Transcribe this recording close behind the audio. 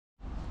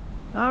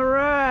All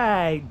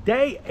right,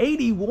 day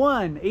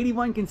 81.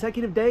 81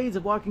 consecutive days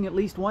of walking at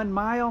least 1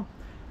 mile.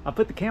 I'll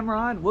put the camera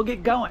on. We'll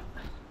get going.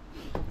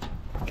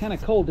 Kind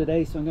of cold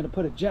today, so I'm going to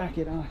put a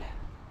jacket on.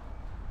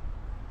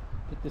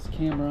 Put this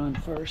camera on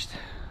first.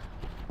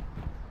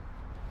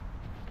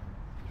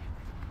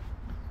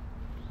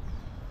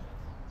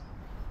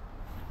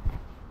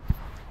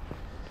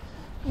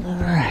 All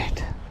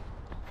right.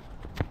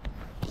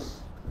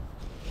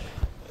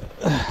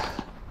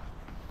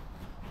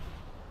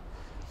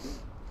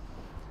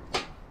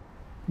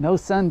 No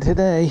sun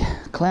today,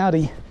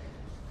 cloudy,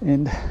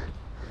 and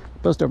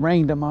supposed to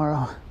rain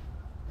tomorrow.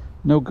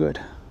 No good.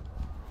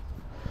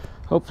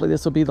 Hopefully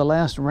this will be the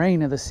last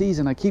rain of the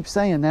season. I keep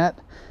saying that,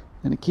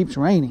 and it keeps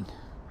raining.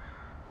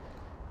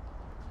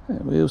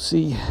 We'll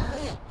see.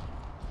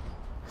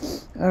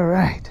 All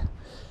right.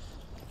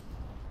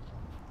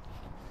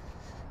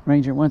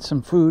 Ranger wants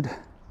some food.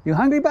 You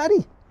hungry,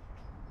 buddy?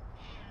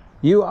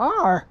 You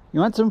are? You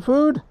want some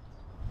food?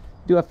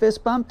 Do a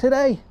fist bump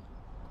today?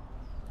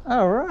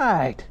 All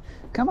right,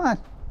 come on.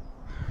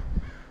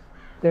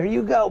 There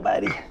you go,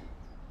 buddy.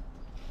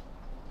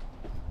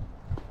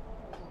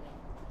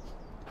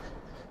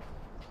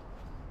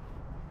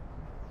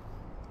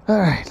 All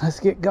right, let's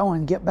get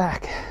going, get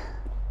back.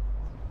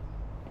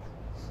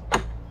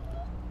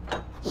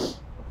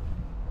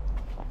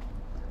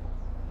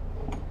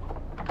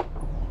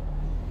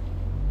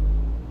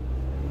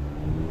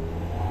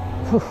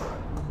 Whew.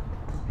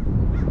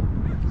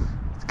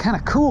 It's kind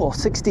of cool,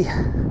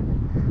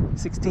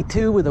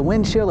 62 with a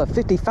wind chill of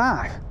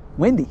 55.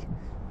 Windy.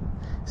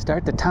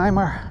 Start the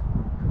timer.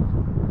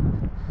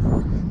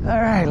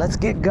 All right, let's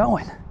get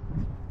going.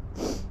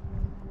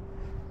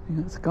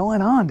 What's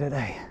going on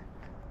today?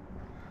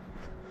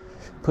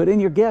 Put in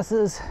your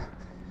guesses,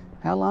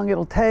 how long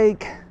it'll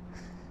take,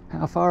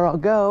 how far I'll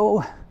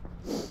go.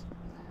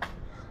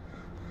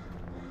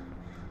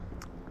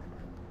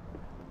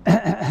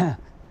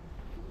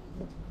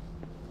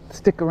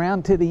 Stick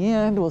around to the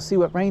end. We'll see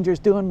what Ranger's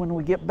doing when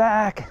we get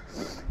back.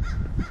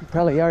 He'll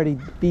probably already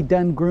be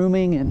done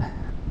grooming and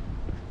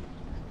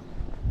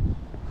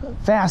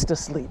fast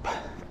asleep.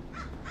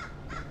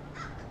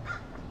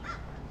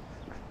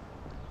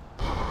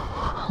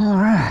 All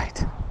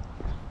right.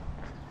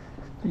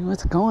 See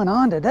what's going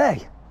on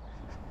today.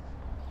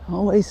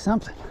 Always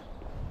something.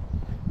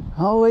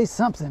 Always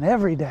something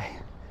every day.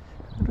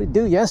 What did we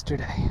do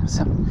yesterday?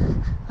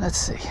 Let's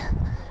see.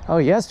 Oh,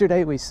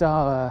 yesterday we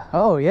saw,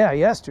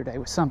 yesterday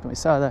was something. We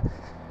saw the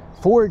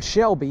Ford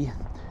Shelby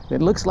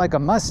that looks like a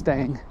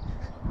Mustang,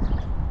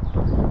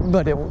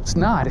 but it's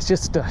not. It's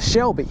just a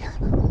Shelby. I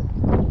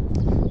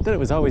thought it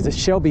was always a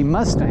Shelby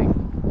Mustang,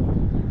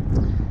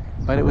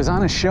 but it was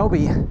on a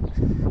Shelby,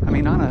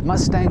 on a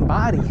Mustang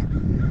body.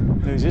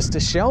 It was just a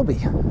Shelby,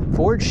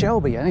 Ford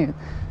Shelby. I think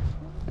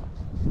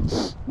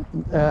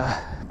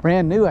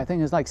brand new, I think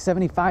it was like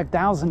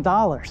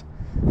 $75,000.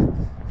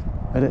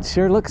 But it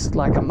sure looks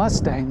like a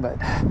Mustang, but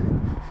it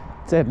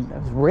said it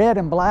was red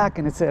and black,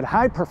 and it said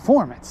high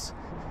performance.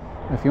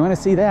 If you want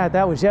to see that,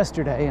 that was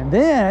yesterday. And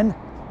then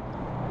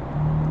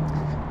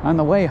on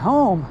the way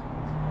home,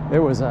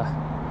 there was a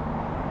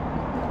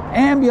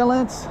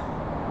ambulance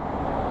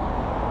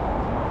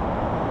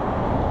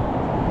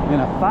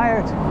and a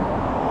fire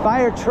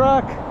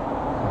truck.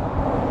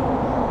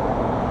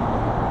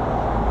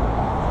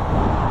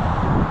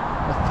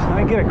 Let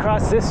me get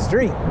across this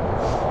street.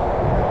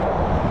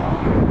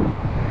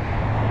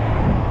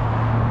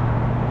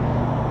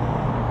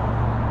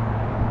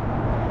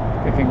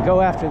 I can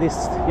go after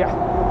this, yeah.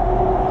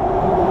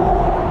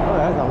 Oh,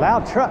 that's a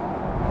loud truck.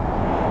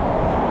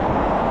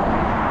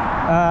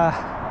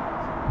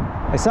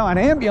 I saw an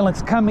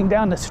ambulance coming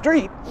down the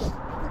street,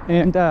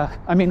 and a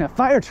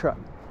fire truck.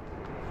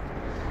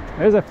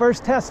 There's a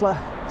first Tesla,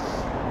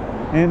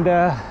 and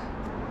the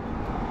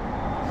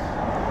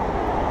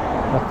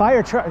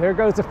fire truck, there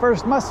goes the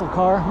first muscle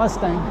car,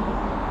 Mustang.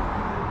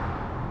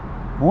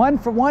 1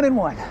 for 1 and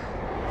 1.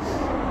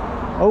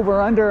 Over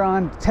under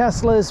on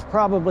Teslas,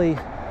 probably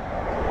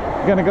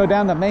gonna go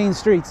down the main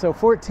street. So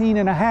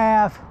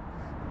 14.5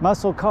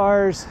 muscle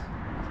cars,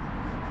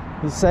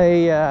 you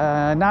say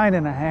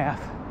 9.5.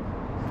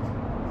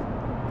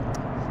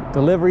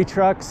 Delivery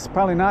trucks,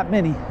 probably not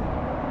many.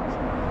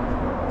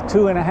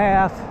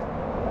 2.5.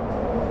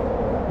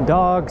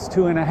 Dogs,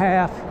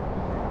 2.5.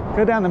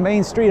 Go down the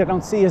main street, I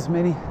don't see as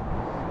many.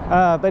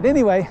 But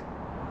anyway,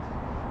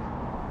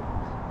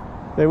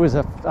 there was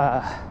a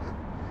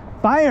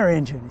fire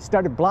engine. It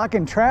started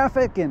blocking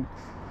traffic, and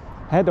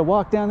I had to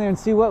walk down there and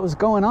see what was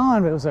going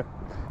on. It was a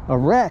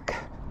wreck.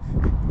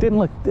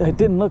 It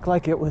didn't look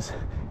like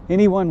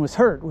anyone was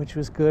hurt, which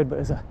was good, but it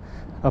was a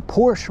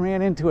Porsche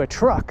ran into a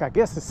truck, I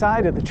guess the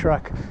side of the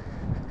truck,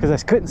 because I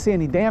couldn't see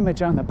any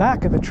damage on the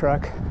back of the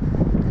truck.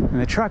 And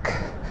the truck,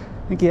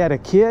 I think he had a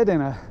kid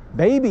and a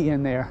baby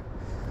in there.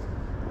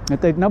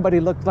 Nobody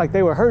looked like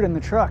they were hurt in the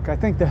truck. I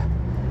think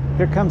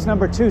here comes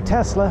number 2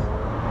 Tesla.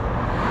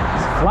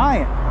 It's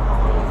flying.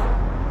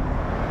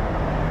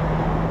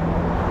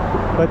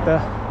 But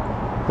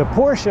the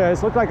Porsche,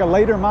 it looked like a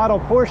later model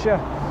Porsche,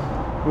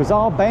 It was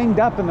all banged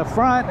up in the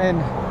front and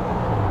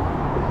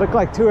looked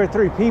like 2 or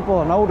 3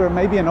 people,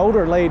 maybe an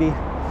older lady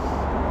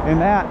in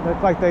that.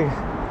 Looked like they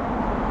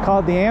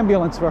called the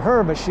ambulance for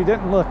her, but she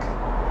didn't look,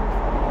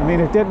 I mean,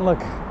 it didn't look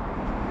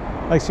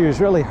like she was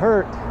really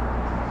hurt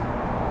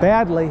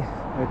badly.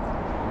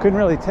 I couldn't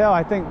really tell.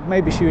 I think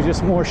maybe she was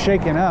just more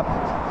shaken up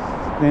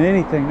than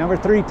anything. Number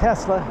 3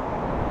 Tesla.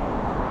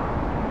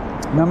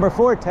 Number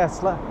 4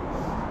 Tesla.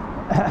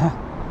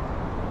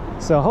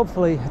 So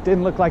hopefully it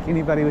didn't look like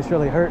anybody was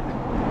really hurt.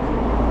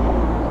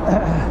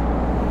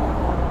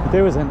 But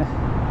there was a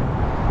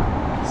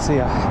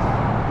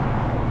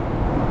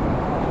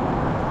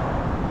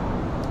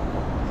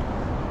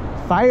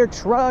fire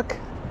truck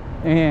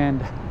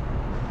and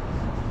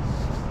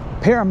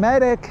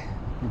paramedic,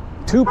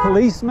 2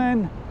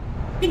 policemen.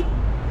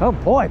 Oh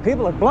boy,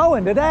 people are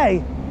blowing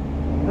today.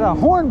 The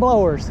horn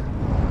blowers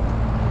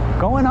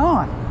going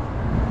on.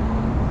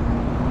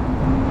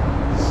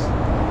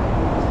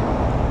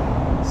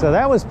 So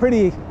that was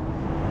pretty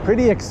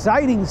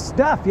exciting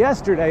stuff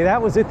yesterday.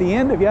 That was at the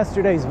end of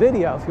yesterday's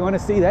video. If you want to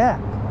see that,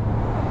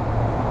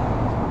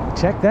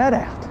 check that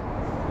out.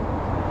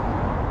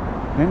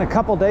 And a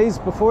couple days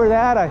before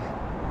that, I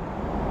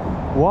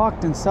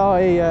walked and saw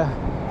a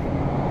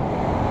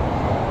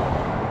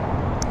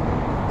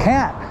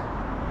cat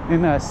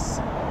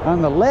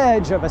on the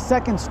ledge of a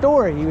 2nd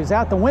story. He was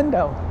out the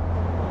window,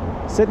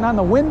 sitting on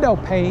the window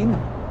pane,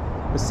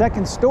 the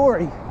 2nd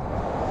story.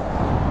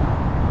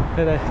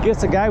 But I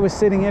guess a guy was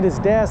sitting at his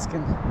desk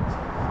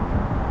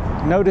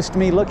and noticed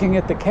me looking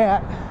at the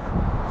cat.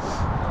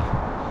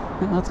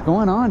 What's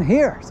going on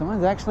here?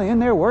 Someone's actually in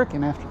there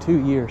working after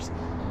 2 years.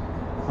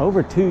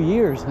 Over 2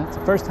 years. That's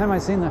the first time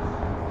I've seen the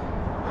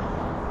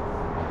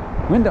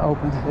window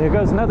open. There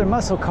goes another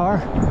muscle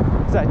car.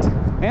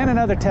 And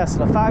another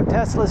Tesla. 5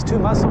 Teslas, 2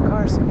 muscle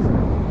cars.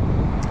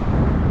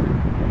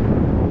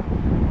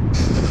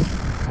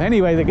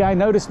 Anyway, the guy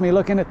noticed me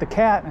looking at the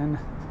cat, and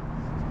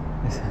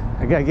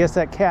I guess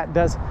that cat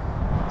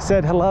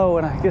said hello,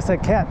 and I guess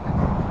that cat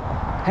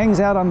hangs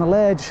out on the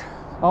ledge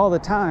all the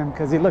time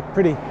because he looked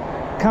pretty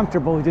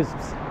comfortable, just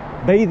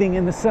bathing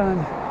in the sun.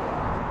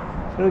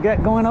 What we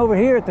got going over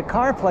here at the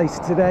car place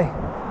today?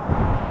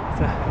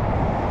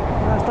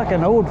 It's like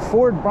an old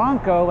Ford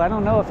Bronco. I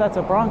don't know if that's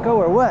a Bronco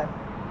or what.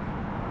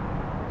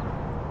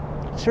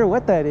 Not sure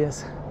what that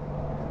is.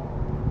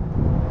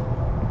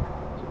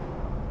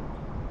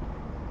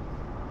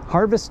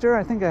 Harvester,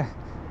 I think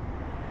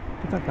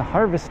it's like a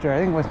Harvester. I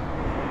think what,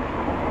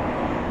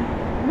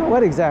 I don't know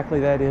what exactly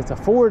that is. A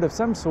Ford of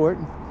some sort.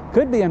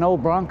 Could be an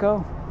old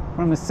Bronco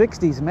from the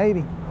 60s,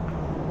 maybe.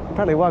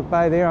 Probably walked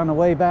by there on the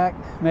way back,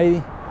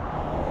 maybe.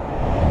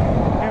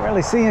 Can't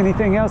really see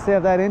anything else they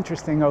have that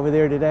interesting over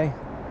there today.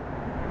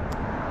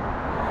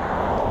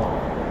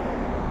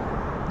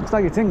 Looks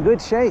like it's in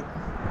good shape.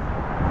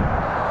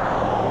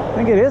 I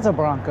think it is a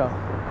Bronco.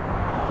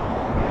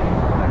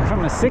 Like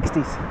from the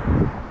 60s.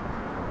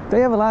 They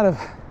have a lot of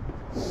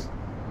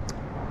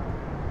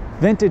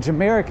vintage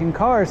American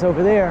cars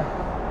over there.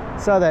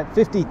 Saw that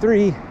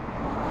 53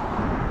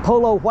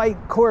 Polo white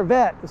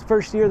Corvette. It was the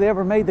first year they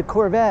ever made the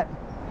Corvette.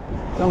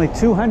 There's only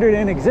 200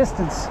 in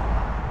existence.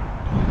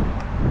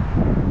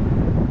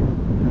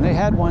 And they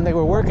had one they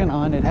were working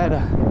on. It had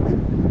a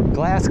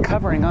glass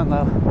covering on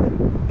the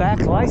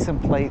back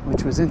license plate,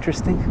 which was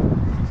interesting.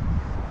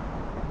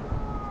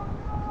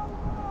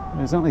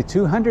 There's only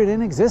 200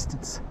 in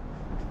existence.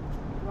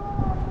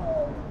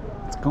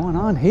 What's going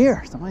on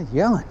here? Somebody's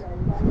yelling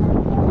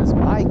on his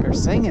bike or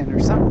singing or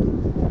something. I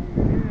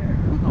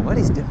don't know what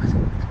he's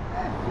doing.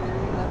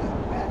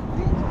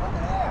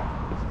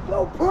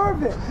 So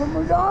perfect from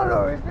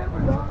Redondo. It's been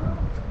Redondo.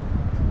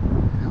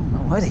 I don't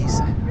know what he's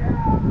saying.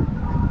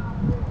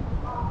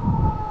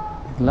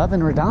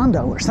 Loving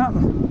Redondo or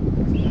something.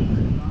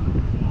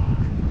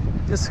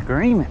 Just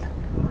screaming.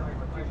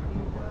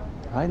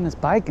 Riding his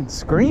bike and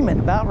screaming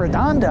about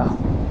Redondo.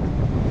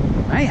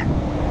 Man. I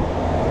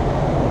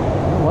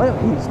don't know what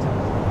he's doing.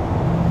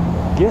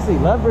 Guess he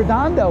loved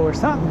Redondo or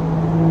something.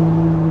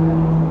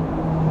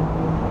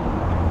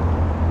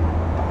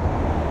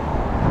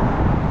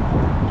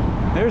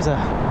 There's a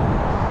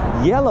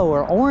yellow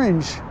or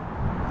orange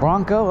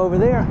Bronco over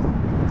there.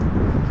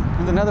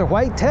 And another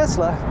white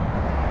Tesla. I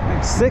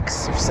think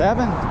 6 or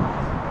 7.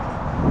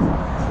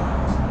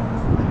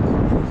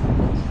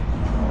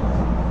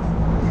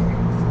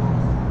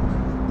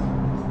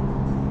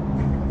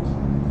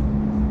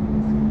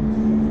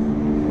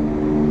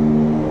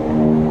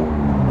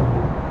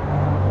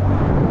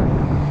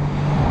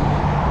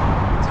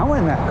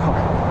 Towing that car.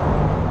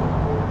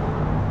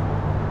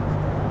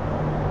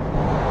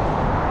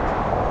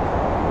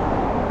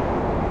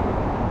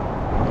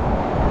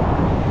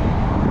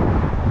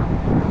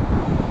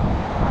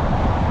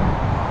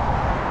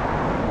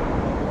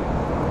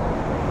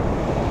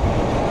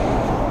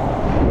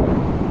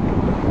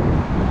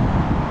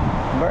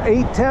 Number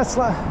 8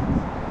 Tesla,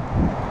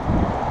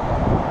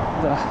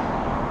 the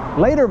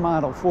later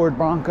model Ford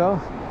Bronco.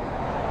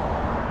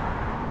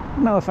 I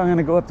don't know if I'm going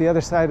to go up the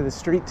other side of the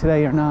street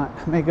today or not.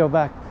 I may go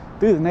back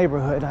through the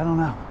neighborhood. I don't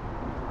know.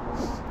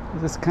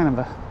 This kind of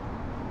a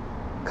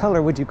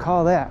color would you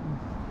call that?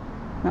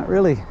 Not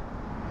really.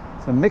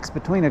 It's a mix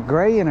between a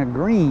gray and a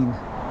green.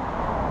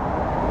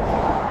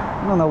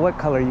 I don't know what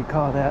color you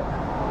call that.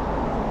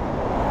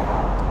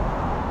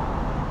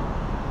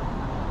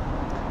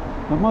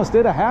 Almost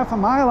did a half a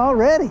mile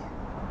already.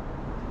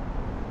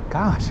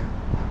 Gosh.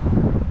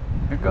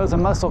 There goes a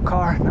muscle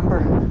car. Number,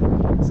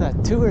 is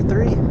that 2 or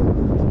 3?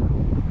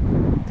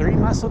 3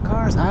 muscle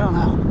cars? I don't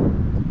know.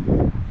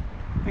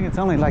 I think it's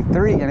only like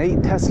 3 and 8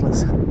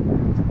 Teslas.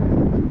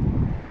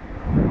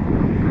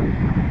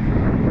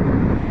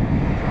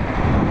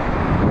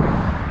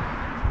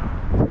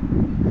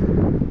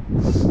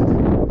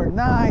 Number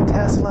 9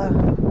 Tesla.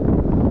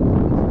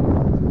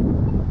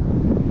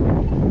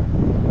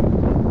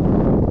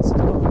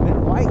 Still a bit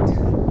white.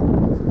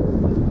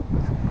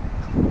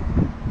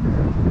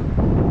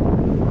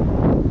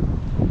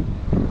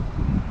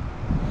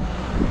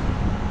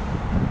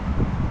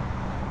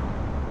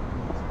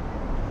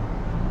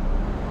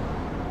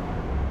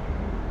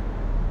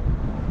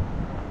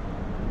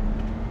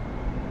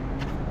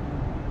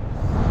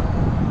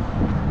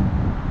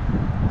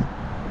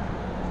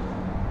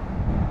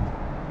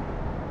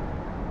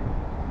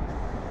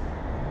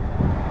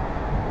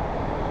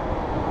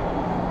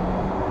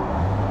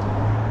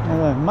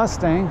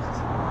 Mustang.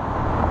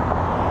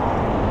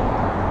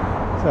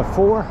 It's a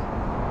 4.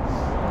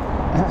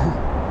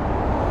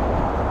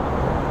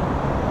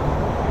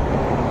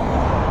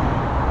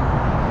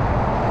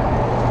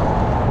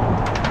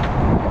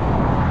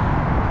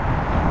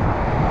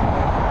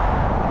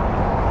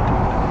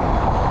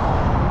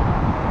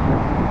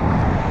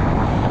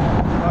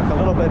 Walk a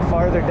little bit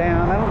farther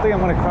down. I don't think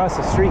I'm going to cross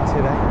the street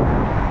today.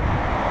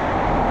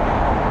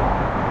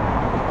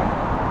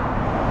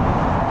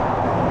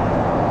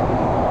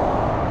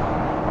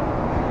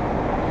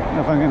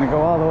 If I'm going to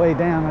go all the way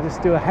down, I'll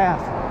just do a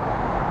half.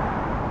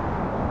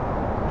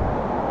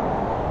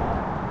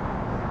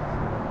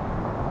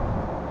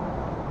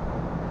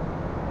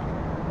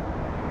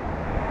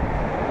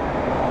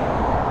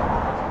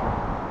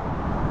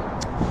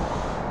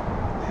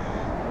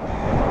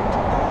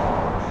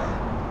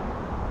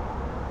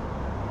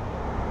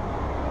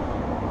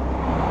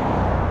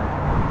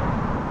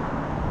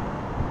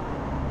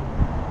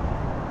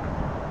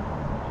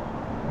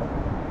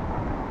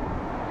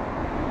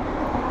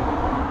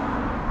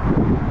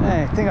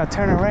 Hey, I think I'll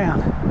turn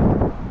around.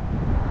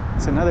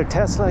 It's another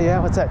Tesla. Yeah,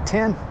 what's that,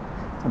 10?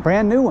 It's a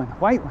brand new one,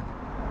 white one.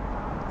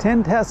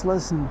 10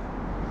 Teslas and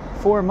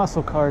 4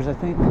 muscle cars, I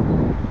think.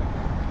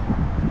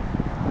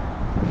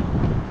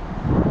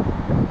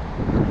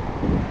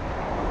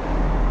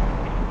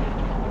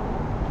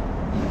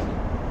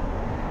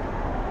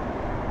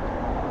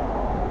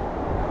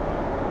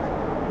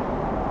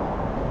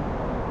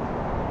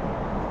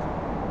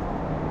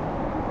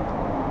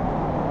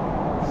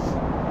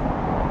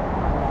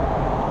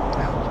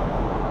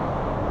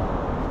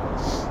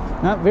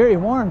 Not very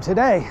warm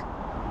today.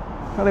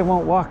 Probably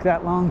won't walk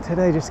that long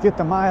today, just get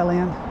the mile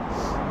in.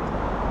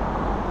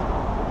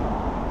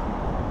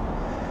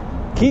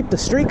 Keep the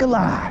streak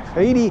alive.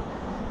 80,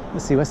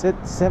 let's see, what's it?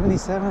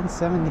 77,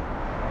 78,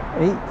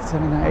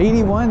 79,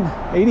 81,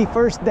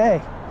 81st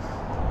day.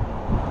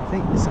 I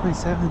think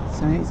 77,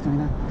 78,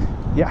 79.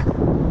 Yeah.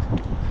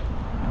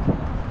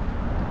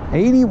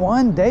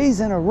 81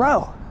 days in a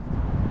row.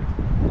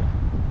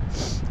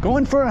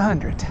 Going for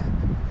 100. I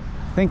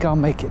think I'll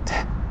make it.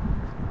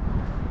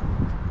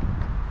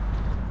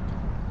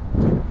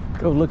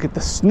 Go look at the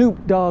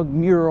Snoop Dogg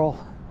mural.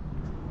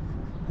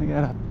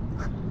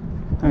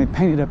 I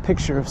painted a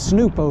picture of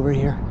Snoop over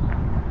here.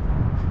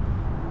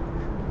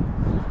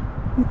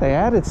 I think they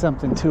added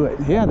something to it.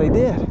 Yeah, they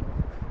did.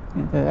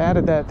 They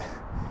added that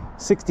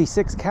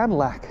 66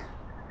 Cadillac.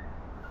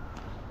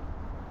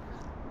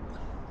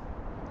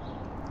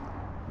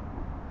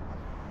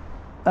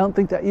 I don't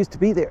think that used to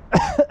be there.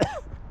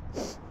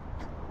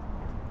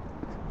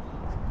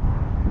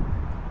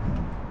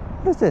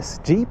 What is this,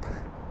 Jeep?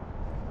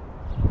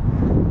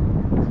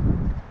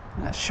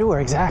 Not sure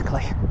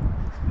exactly.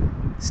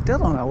 Still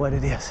don't know what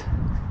it is.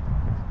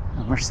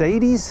 A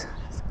Mercedes,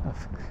 a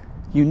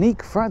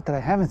unique front that I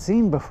haven't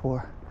seen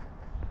before.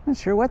 Not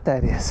sure what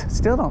that is.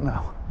 Still don't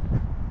know.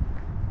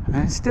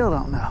 I still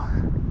don't know.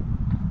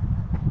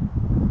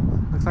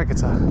 Looks like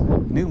it's a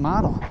new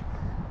model.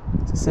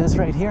 It says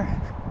right here.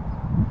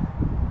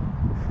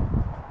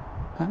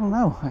 I don't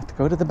know. I have to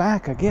go to the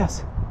back, I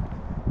guess.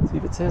 See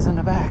if it says in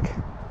the back.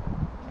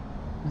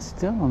 I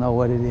still don't know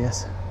what it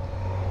is.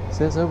 It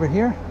says over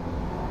here.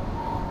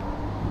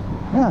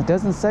 No, it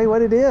doesn't say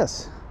what it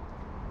is.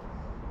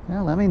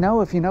 Well, let me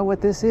know if you know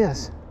what this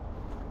is.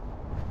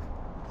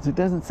 It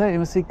doesn't say.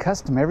 Let's see,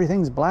 custom.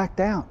 Everything's blacked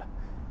out.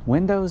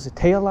 Windows, the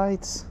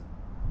taillights.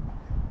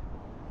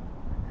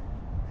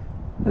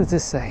 What does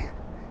this say?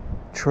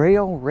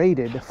 Trail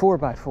rated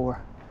 4x4.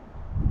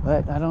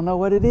 But I don't know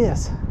what it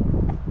is.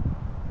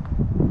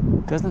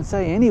 It doesn't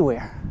say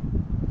anywhere.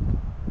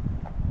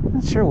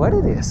 Not sure what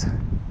it is.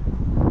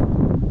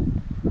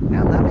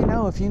 Now let me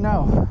know if you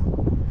know.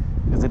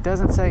 Because it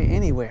doesn't say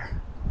anywhere.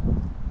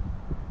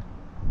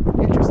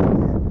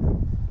 Interesting.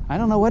 I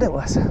don't know what it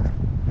was.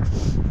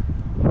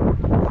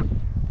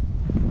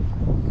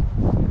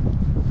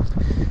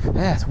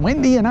 Yeah, it's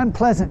windy and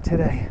unpleasant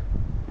today.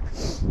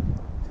 It's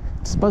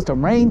supposed to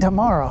rain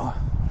tomorrow.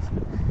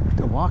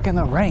 To walk in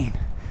the rain.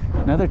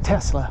 Another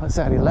Tesla. What's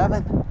that,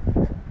 11?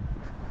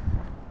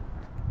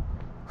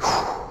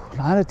 A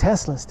lot of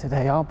Teslas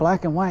today, all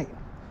black and white.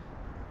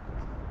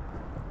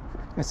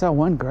 I saw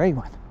one gray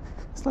one.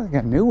 It's like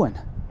a new one.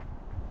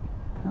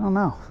 I don't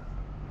know.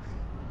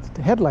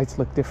 The headlights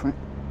look different.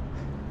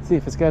 Let's see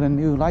if it's got a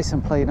new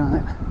license plate on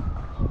it.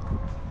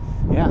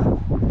 Yeah.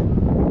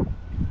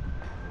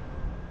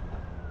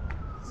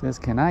 It says,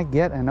 can I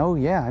get an, oh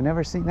yeah, I've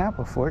never seen that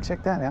before.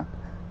 Check that out.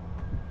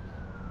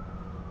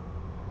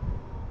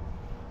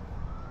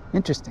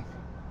 Interesting.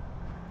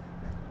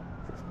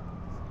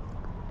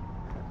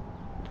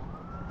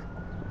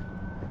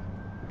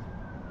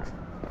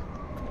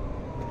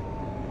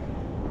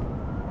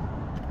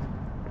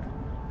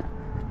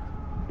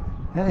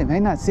 Yeah, they may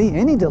not see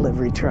any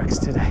delivery trucks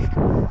today.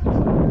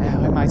 Yeah,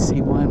 we might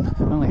see one,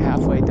 only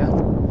halfway done.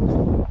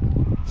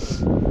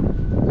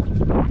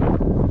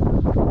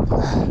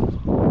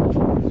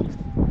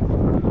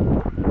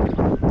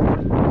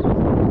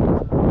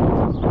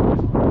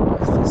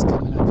 What's this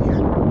coming up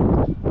here?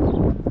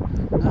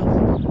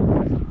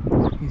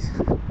 Oh,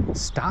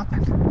 he's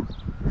stopping.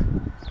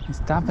 He's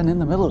stopping in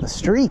the middle of the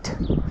street.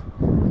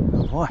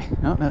 Oh boy,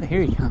 no,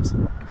 here he comes. I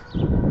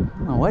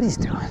don't know what he's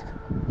doing.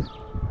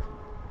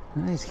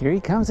 Nice, here he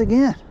comes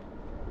again.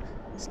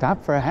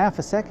 Stop for a half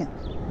a second.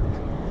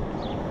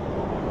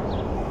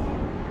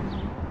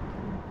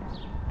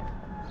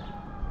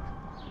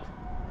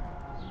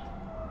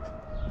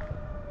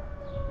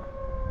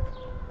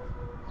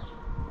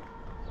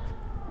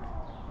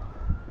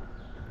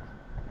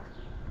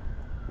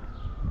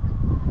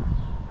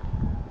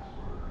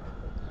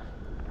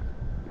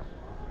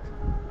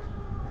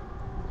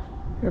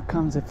 Here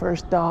comes the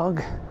first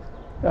dog.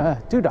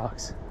 Two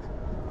dogs.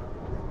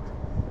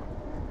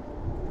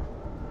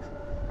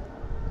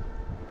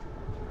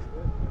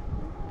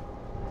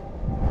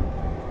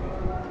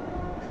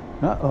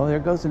 Uh-oh, there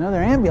goes another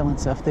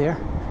ambulance up there.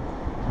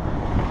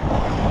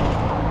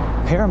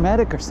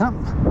 Paramedic or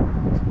something.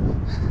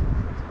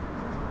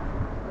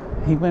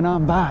 He went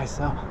on by,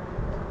 so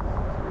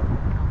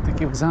I think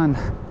he was on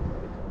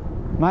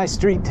my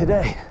street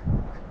today.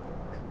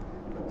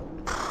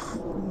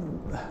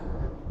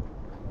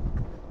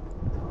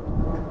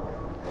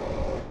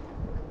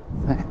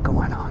 What's that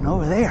going on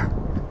over there?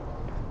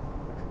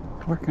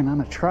 Working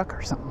on a truck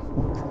or something.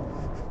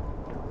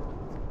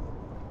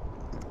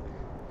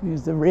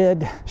 Here's the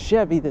red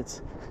Chevy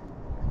that's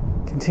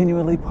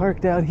continually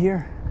parked out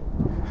here,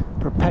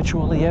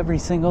 perpetually every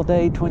single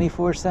day,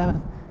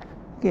 24/7.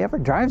 He ever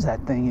drives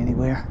that thing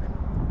anywhere?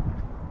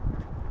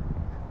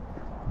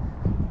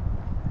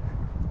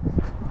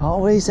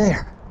 Always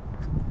there.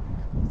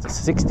 It's a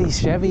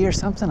 60s Chevy or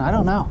something, I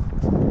don't know.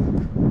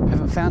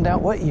 Haven't found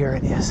out what year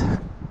it is.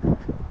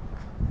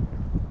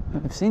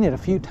 I've seen it a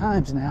few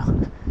times now.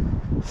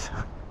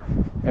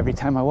 Every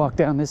time I walk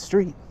down this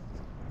street.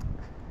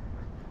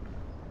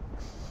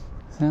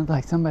 Sounds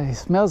like somebody,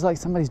 smells like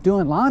somebody's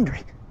doing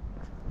laundry.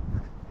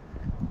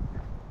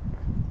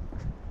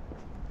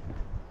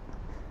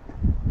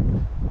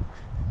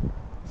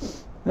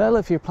 Well,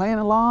 if you're playing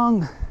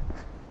along,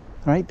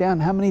 write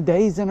down how many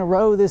days in a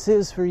row this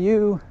is for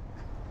you.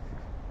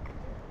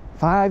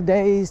 5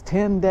 days,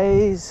 10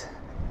 days,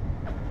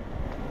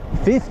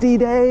 50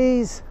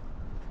 days.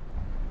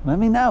 Let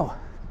me know.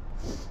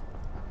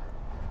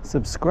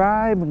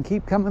 Subscribe and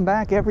keep coming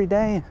back every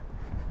day.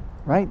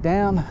 Write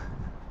down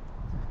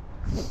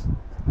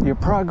your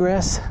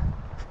progress.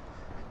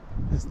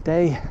 This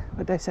day,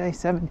 what did I say?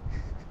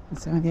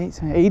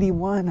 78,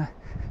 81,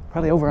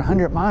 probably over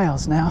 100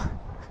 miles now.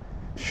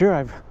 Sure,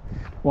 I've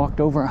walked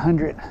over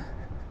 100.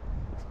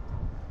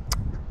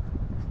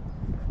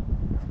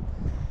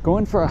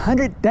 Going for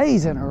 100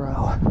 days in a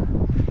row.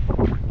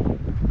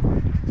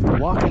 To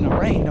walk in the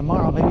rain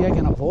tomorrow, maybe I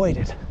can avoid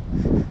it.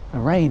 The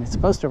rain, it's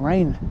supposed to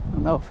rain. I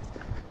don't know if it's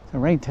going to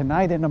rain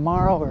tonight and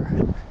tomorrow or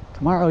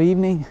tomorrow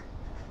evening.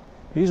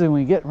 Usually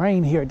when we get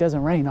rain here, it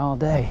doesn't rain all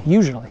day,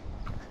 usually.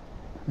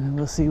 And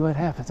we'll see what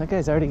happens. That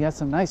guy's already got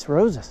some nice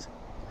roses.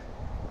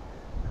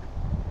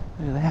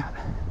 Look at that.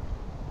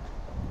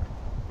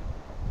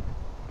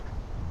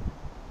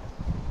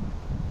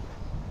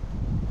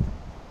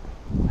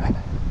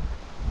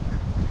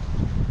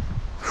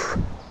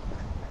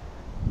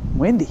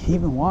 Windy,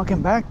 even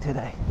walking back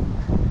today.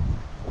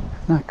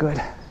 Not good.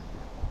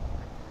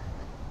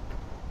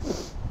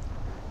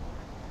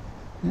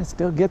 Let's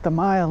still get the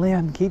mile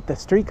in, keep the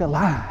streak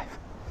alive.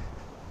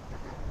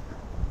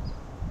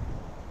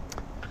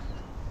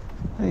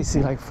 You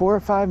see like 4 or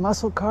 5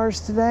 muscle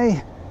cars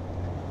today.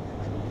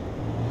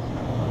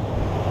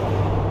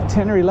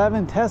 10 or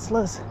 11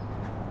 Teslas.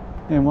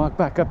 And walk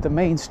back up the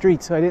main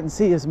street, so I didn't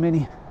see as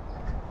many.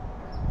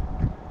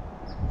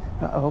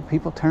 Uh-oh,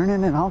 people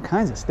turning and all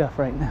kinds of stuff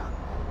right now.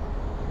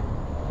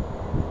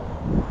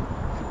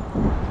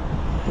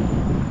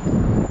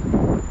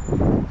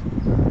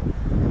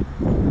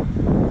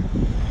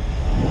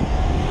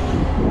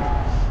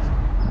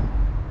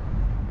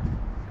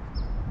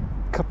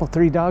 couple,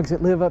 3 dogs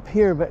that live up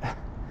here, but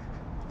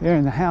they're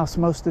in the house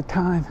most of the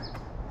time.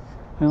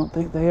 I don't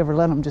think they ever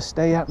let them just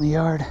stay out in the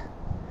yard.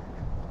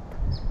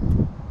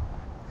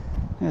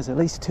 There's at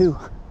least 2.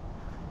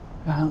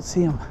 I don't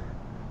see them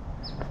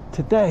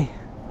today.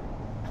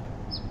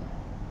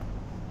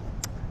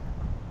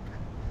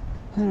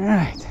 All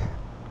right.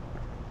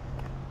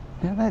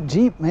 Now that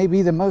Jeep may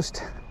be the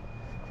most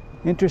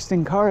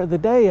interesting car of the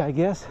day, I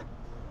guess.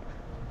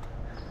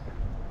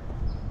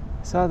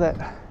 I saw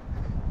that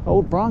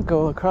old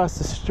Bronco across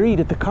the street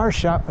at the car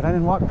shop, but I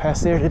didn't walk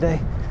past there today.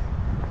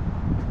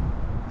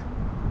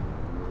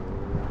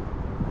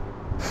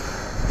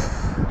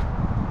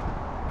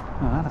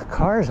 A lot of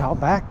cars all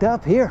backed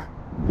up here.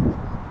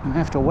 I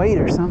have to wait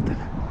or something. I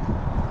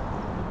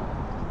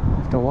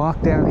have to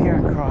walk down here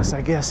and cross,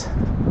 I guess.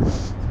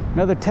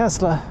 Another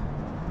Tesla.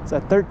 Is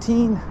that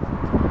 13?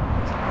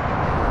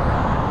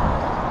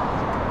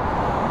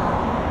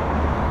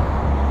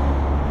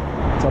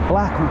 It's a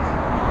black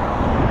one.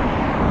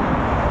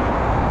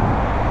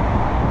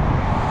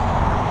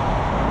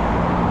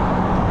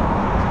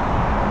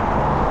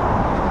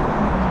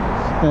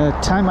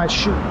 Tie my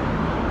shoe.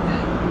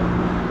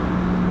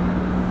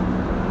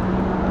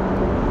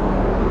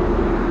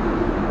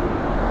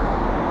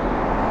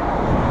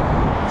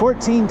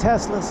 $14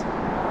 Teslas.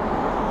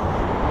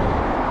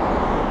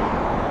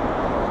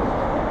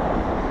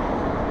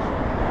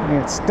 I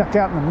got stuck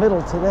out in the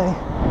middle today.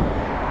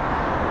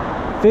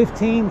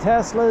 15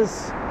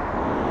 Teslas.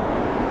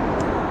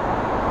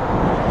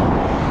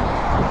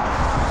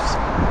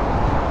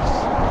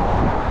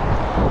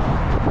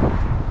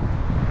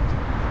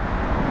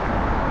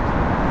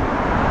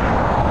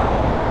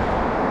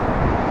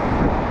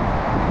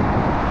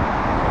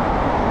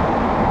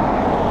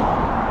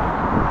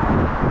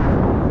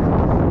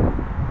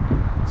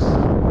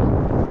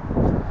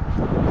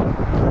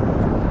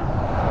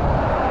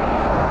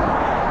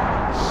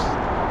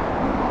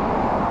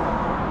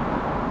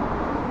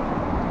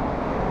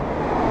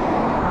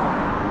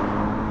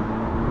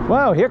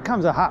 Whoa, here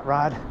comes a hot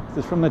rod.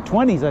 This is from the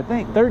 20s, I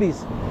think,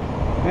 30s.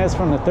 That's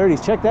from the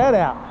 30s. Check that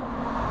out.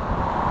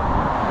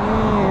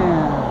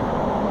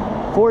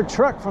 Yeah. Ford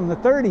truck from the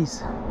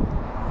 30s.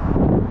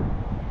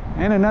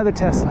 And another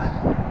Tesla.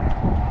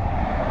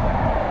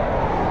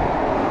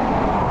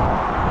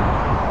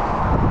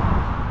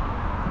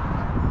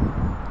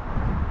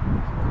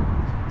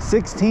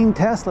 $16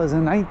 Teslas, a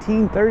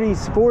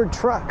 1930s Ford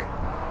truck.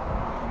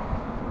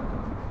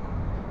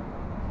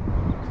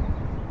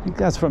 I think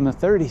that's from the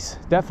 30s,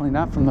 definitely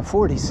not from the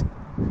 40s.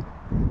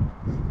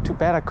 Too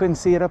bad I couldn't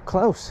see it up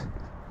close. I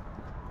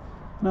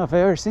don't know if I've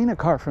ever seen a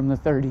car from the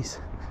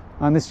 30s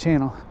on this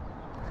channel.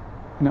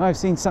 You know, I've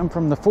seen some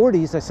from the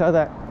 40s. I saw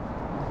that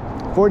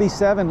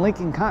 47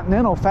 Lincoln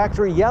Continental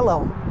factory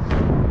yellow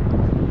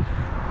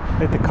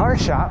at the car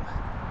shop.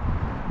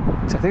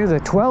 So I think it was a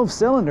 12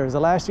 cylinders. The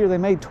last year they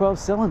made 12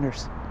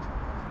 cylinders.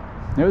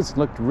 It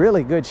looked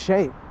really good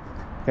shape.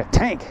 Like a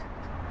tank.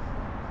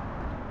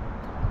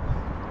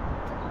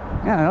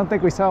 Yeah, I don't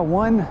think we saw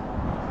one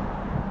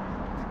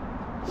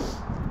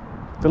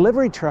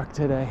delivery truck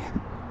today.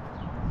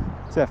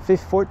 Is that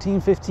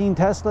 14, 15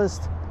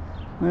 Teslas?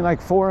 Only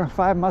like 4 or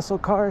 5 muscle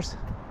cars.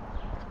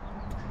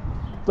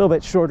 A little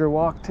bit shorter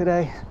walk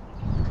today.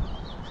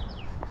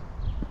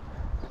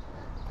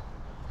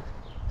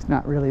 It's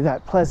not really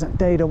that pleasant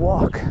day to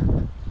walk,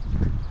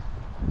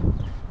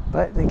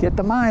 but they get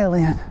the mile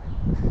in.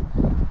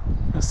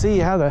 We'll see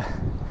how the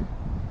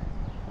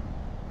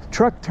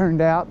truck turned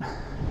out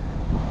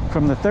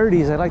from the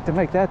 30s. I'd like to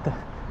make that the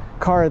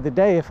car of the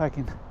day if I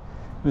can.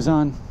 It was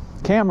on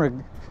camera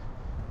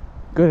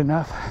good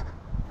enough.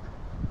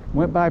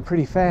 Went by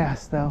pretty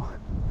fast though.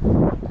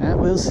 And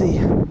we'll see.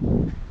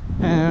 And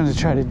I'm gonna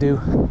try to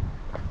do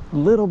a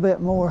little bit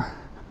more.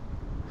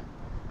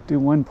 Do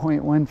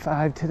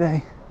 1.15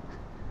 today.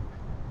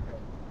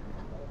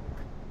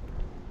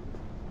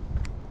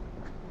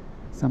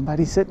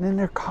 Somebody sitting in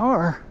their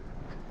car.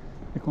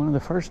 Like one of the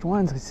first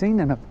ones I've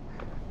seen in a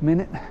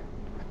minute.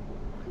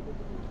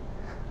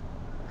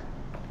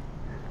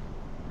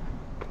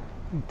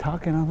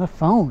 Talking on the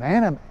phone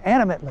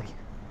animately,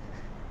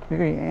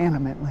 very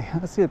animately.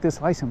 Let's see what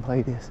this license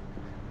plate is.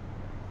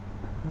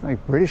 It's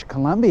like British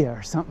Columbia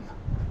or something.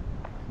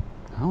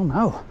 I don't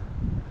know.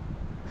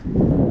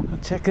 I'll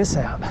check this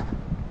out.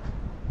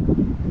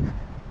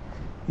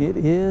 It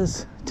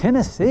is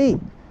Tennessee.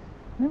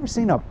 Never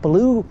seen a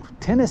blue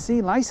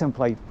Tennessee license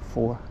plate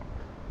before.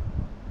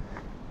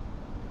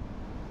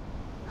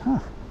 Huh,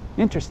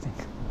 interesting.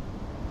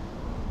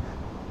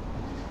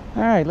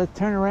 All right, let's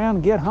turn around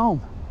and get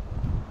home.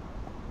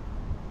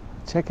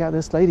 Check out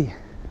this lady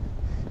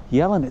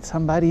yelling at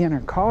somebody in her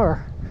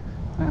car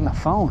on the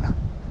phone.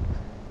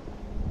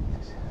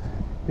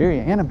 Very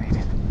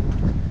animated.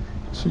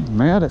 She's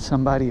mad at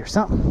somebody or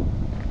something.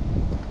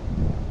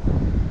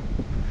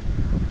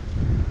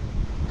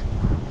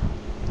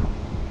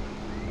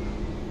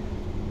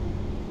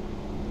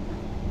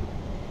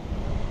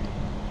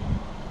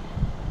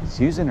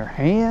 She's using her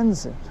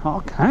hands and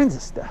all kinds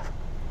of stuff.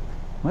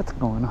 What's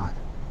going on?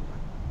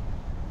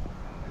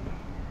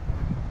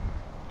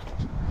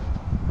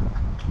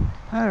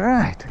 All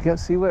right, go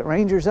see what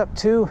Ranger's up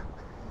to.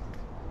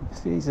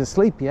 See, he's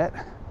asleep yet.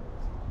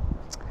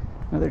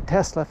 Another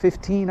Tesla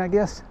 15, I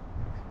guess.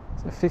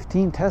 So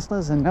 15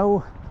 Teslas and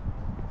no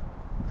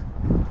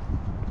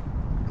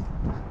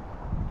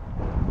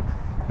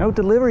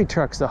delivery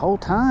trucks the whole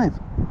time.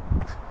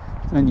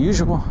 It's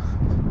unusual.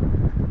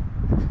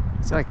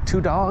 It's like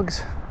 2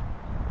 dogs.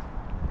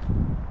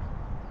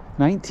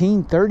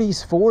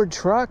 1930s Ford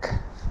truck.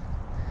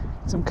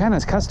 Some kind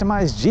of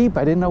customized Jeep.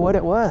 I didn't know what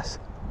it was.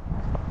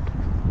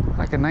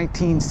 Like a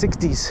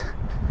 1960s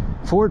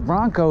Ford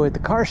Bronco at the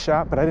car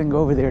shop, but I didn't go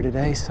over there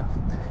today. So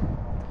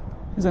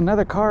there's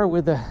another car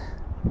with the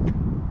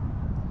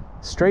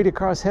straight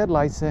across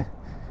headlights that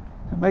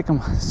make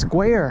them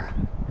square.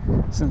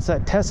 Since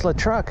that Tesla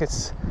truck,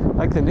 it's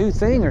like the new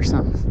thing or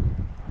something.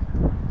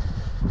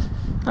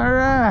 All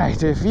right,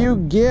 if you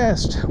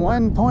guessed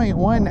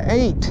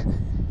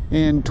 1.18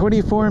 in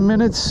 24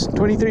 minutes,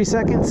 23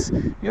 seconds,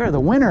 you're the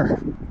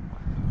winner.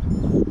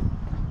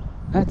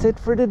 That's it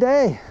for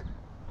today.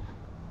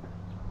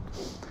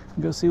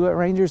 Go see what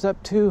Ranger's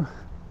up to.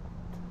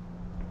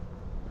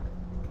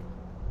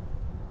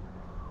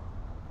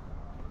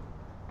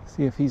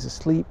 See if he's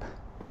asleep.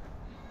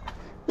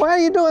 What are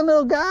you doing,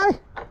 little guy?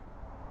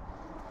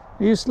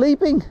 Are you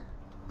sleeping?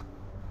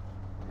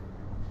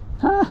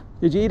 Huh?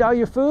 Did you eat all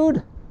your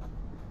food?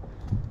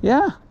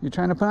 Yeah? You're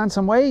trying to put on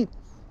some weight?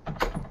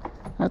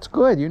 That's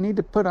good. You need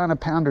to put on a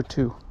pound or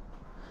 2. You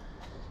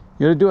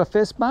gonna do a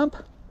fist bump?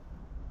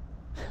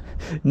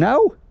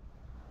 No?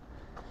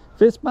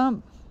 Fist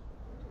bump?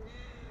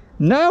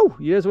 No?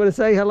 You just want to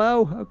say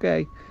hello?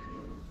 Okay.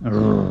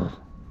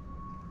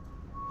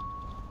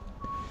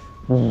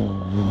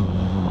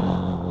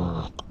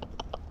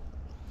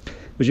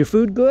 Was your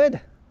food good?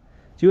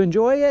 Did you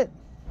enjoy it?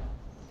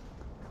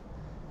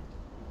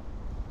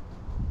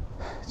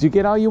 Did you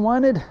get all you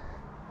wanted?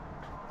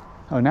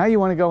 Oh, now you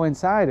want to go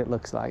inside, it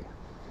looks like.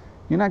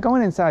 You're not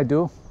going inside,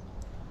 Dual.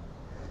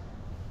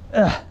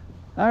 All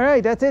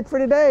right, that's it for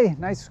today.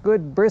 Nice,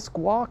 good, brisk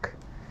walk.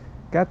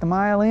 Got the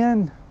mile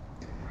in.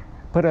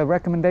 Put a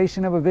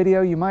recommendation of a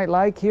video you might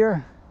like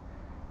here.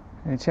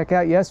 And check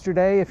out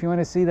yesterday if you want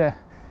to see the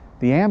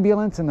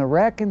ambulance and the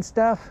wreck and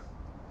stuff.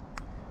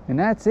 And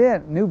that's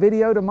it. New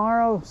video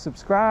tomorrow.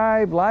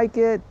 Subscribe, like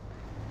it.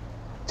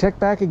 Check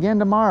back again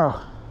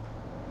tomorrow.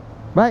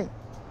 Bye.